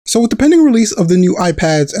So with the pending release of the new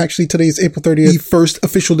iPads, actually today is April 30th, the first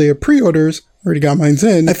official day of pre-orders, already got mine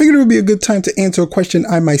in. I figured it would be a good time to answer a question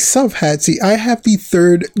I myself had. See, I have the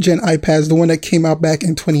 3rd gen iPads, the one that came out back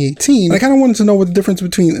in 2018. I kind of wanted to know what the difference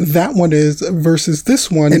between that one is versus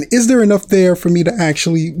this one, and is there enough there for me to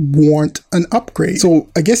actually warrant an upgrade? So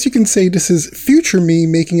I guess you can say this is future me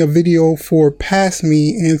making a video for past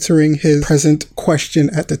me answering his present question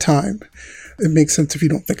at the time. It makes sense if you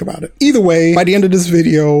don't think about it. Either way, by the end of this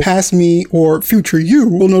video, past me or future you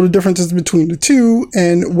will know the differences between the two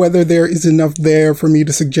and whether there is enough there for me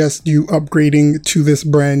to suggest you upgrading to this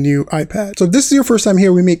brand new iPad. So if this is your first time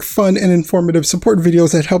here, we make fun and informative support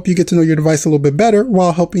videos that help you get to know your device a little bit better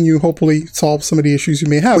while helping you hopefully solve some of the issues you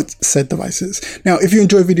may have with said devices. Now, if you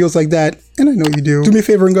enjoy videos like that, and I know you do me a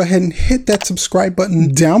favor and go ahead and hit that subscribe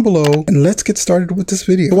button down below, and let's get started with this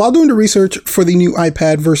video. So while doing the research for the new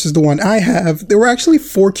iPad versus the one I have, there were actually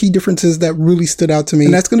 4 key differences that really stood out to me,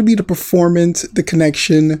 and that's going to be the performance, the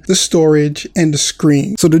connection, the storage, and the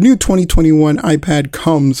screen. So the new 2021 iPad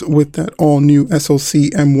comes with that all new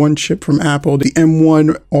SoC M1 chip from Apple. The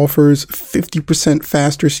M1 offers 50%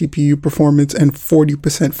 faster CPU performance and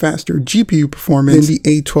 40% faster GPU performance than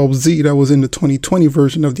the A12Z that was in the 2020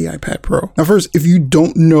 version of the iPad Pro. Now first, if you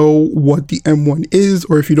don't know what the M1 is,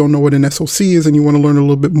 or if you don't know what an SoC is and you want to learn a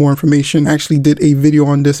little bit more information, I actually did a video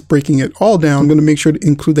on this breaking it all down. I'm going to make sure to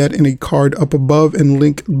include that in a card up above and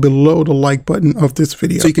link below the like button of this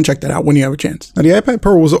video, so you can check that out when you have a chance. Now the iPad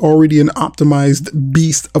Pro was already an optimized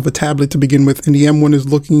beast of a tablet to begin with, and the M1 is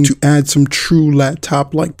looking to add some true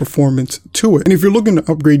laptop-like performance to it. And if you're looking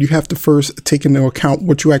to upgrade, you have to first take into account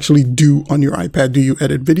what you actually do on your iPad. Do you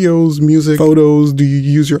edit videos, music, photos? Do you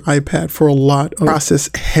use your iPad for a lot of process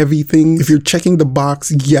heavy things? If you're checking the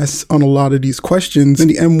box yes on a lot of these questions, then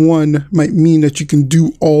the M1 might mean that you can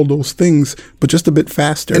do all those things, but just a bit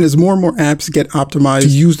faster. And as more and more apps get optimized to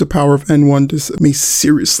use the power of M1, this may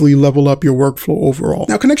seriously level up your workflow overall.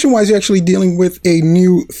 Now, connection-wise, you're actually dealing with a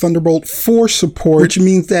new Thunderbolt 4 support, which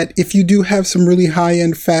means that if you do have some really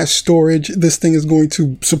high-end fast storage, this thing is going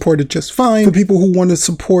to support it just fine. For people who want to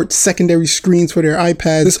support secondary screens for their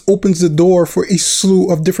iPads, this opens the door for a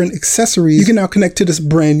slew of different accessories you can now connect to this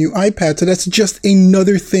brand new iPad. So that's just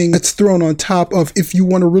another thing that's thrown on top of if you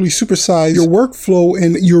want to really supersize your workflow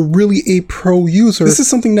and you're really a pro user. This is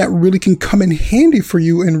something that really can come in handy for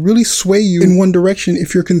you and really sway you in one direction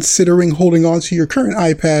if you're considering holding on to your current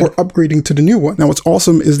iPad or upgrading to the new one. Now what's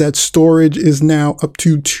awesome is that storage is now up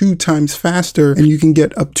to 2 times faster, and you can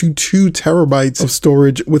get up to 2 terabytes of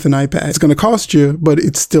storage with an iPad. It's going to cost you, but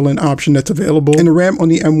it's still an option that's available. And the RAM on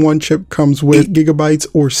the M1 chip comes with 8 gigabytes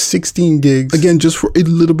or 16 gigs, again, just for a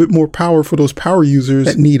little bit more power for those power users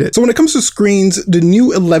that need it. So when it comes to screens, the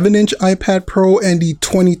new 11-inch iPad Pro and the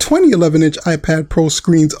 2020 11-inch iPad Pro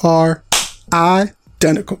screens are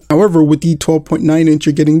identical. However, with the 12.9 inch,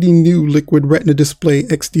 you're getting the new Liquid Retina display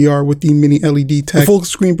XDR with the mini LED tech. The full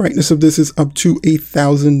screen brightness of this is up to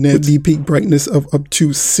 1000 nits, with the peak brightness of up to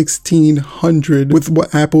 1600, with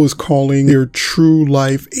what Apple is calling their true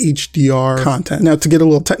life HDR content. Now, to get a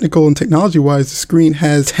little technical and technology wise, the screen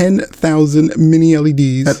has 10,000 mini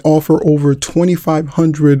LEDs that offer over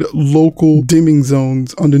 2,500 local dimming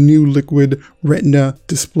zones on the new Liquid Retina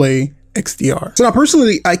display XDR. So now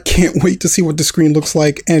personally, I can't wait to see what the screen looks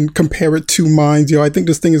like and compare it to mine. I think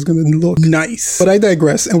this thing is going to look nice. But I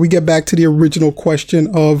digress, and we get back to the original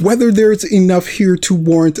question of whether there's enough here to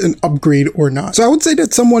warrant an upgrade or not. So I would say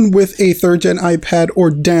that someone with a 3rd gen iPad or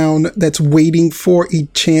down that's waiting for a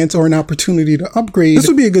chance or an opportunity to upgrade, this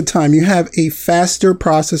would be a good time. You have a faster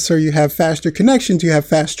processor, you have faster connections, you have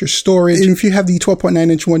faster storage. And if you have the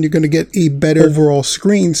 12.9 inch one, you're going to get a better overall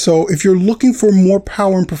screen. So if you're looking for more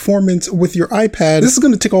power and performance with your iPad, this is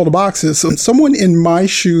going to tick all the boxes. So someone in my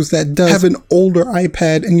shoes that does have an older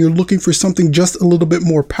iPad and you're looking for something just a little bit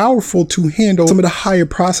more powerful to handle some of the higher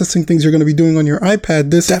processing things you're going to be doing on your iPad,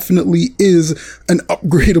 this definitely is an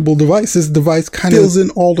upgradable device. This device kind of fills in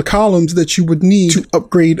all the columns that you would need to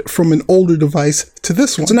upgrade from an older device to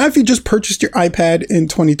this one. So now if you just purchased your iPad in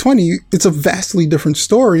 2020, it's a vastly different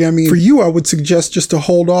story. I mean, for you, I would suggest just to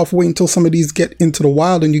hold off, wait until some of these get into the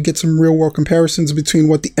wild and you get some real world comparisons between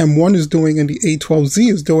what the M1 is doing and the A12Z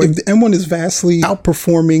is doing. If the M1 is vastly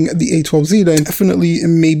outperforming the A12Z, then definitely it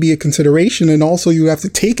may be a consideration. And also you have to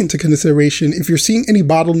take into consideration if you're seeing any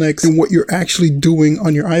bottlenecks in what you're actually doing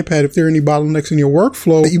on your iPad, if there are any bottlenecks in your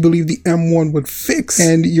workflow that you believe the M1 would fix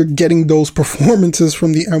and you're getting those performances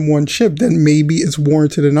from the M1 chip, then maybe it's is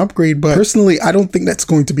warranted an upgrade. But personally, I don't think that's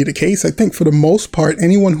going to be the case. I think for the most part,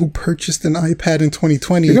 anyone who purchased an iPad in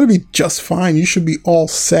 2020, you're going to be just fine. You should be all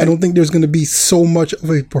set. I don't think there's going to be so much of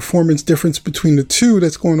a performance difference between the two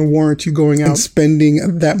that's going to warrant you going out and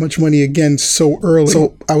spending that much money again so early.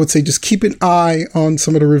 So I would say just keep an eye on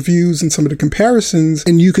some of the reviews and some of the comparisons,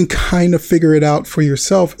 and you can kind of figure it out for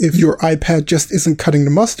yourself. If your iPad just isn't cutting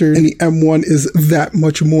the mustard and the M1 is that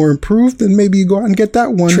much more improved, then maybe you go out and get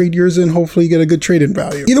that one, trade yours in, hopefully you get a good trade-in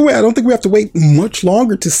value. Either way, I don't think we have to wait much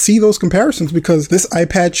longer to see those comparisons, because this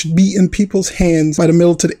iPad should be in people's hands by the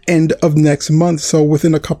middle to the end of next month. So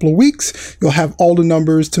within a couple of weeks, you'll have all the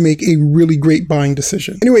numbers to make a really great buying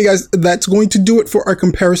decision. Anyway, guys, that's going to do it for our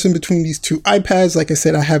comparison between these two iPads. Like I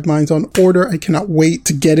said, I have mine on order. I cannot wait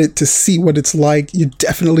to get it, to see what it's like. You're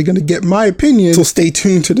definitely going to get my opinion. So stay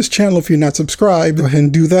tuned to this channel if you're not subscribed. Go ahead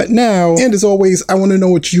and do that now. And as always, I want to know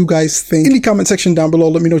what you guys think. In the comment section down below,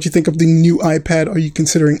 let me know what you think of the new iPad. Are you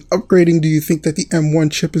considering upgrading? Do you think that the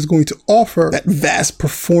M1 chip is going to offer that vast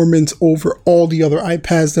performance over all the other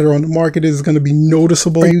iPads that are on the market? Is going to be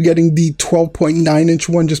noticeable? Are you getting the 12.9-inch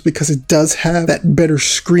one just because it does have that better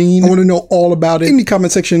screen? I want to know all about it in the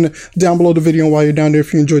comment section down below the video. And while you're down there,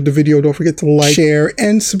 if you enjoyed the video, don't forget to like, share,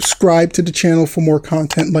 and subscribe to the channel for more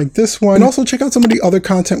content like this one. And also check out some of the other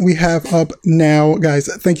content we have up now. Guys,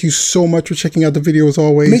 thank you so much for checking out the video as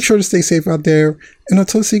always. Make sure to stay safe out there. And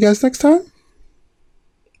until I see you guys next time,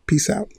 peace out.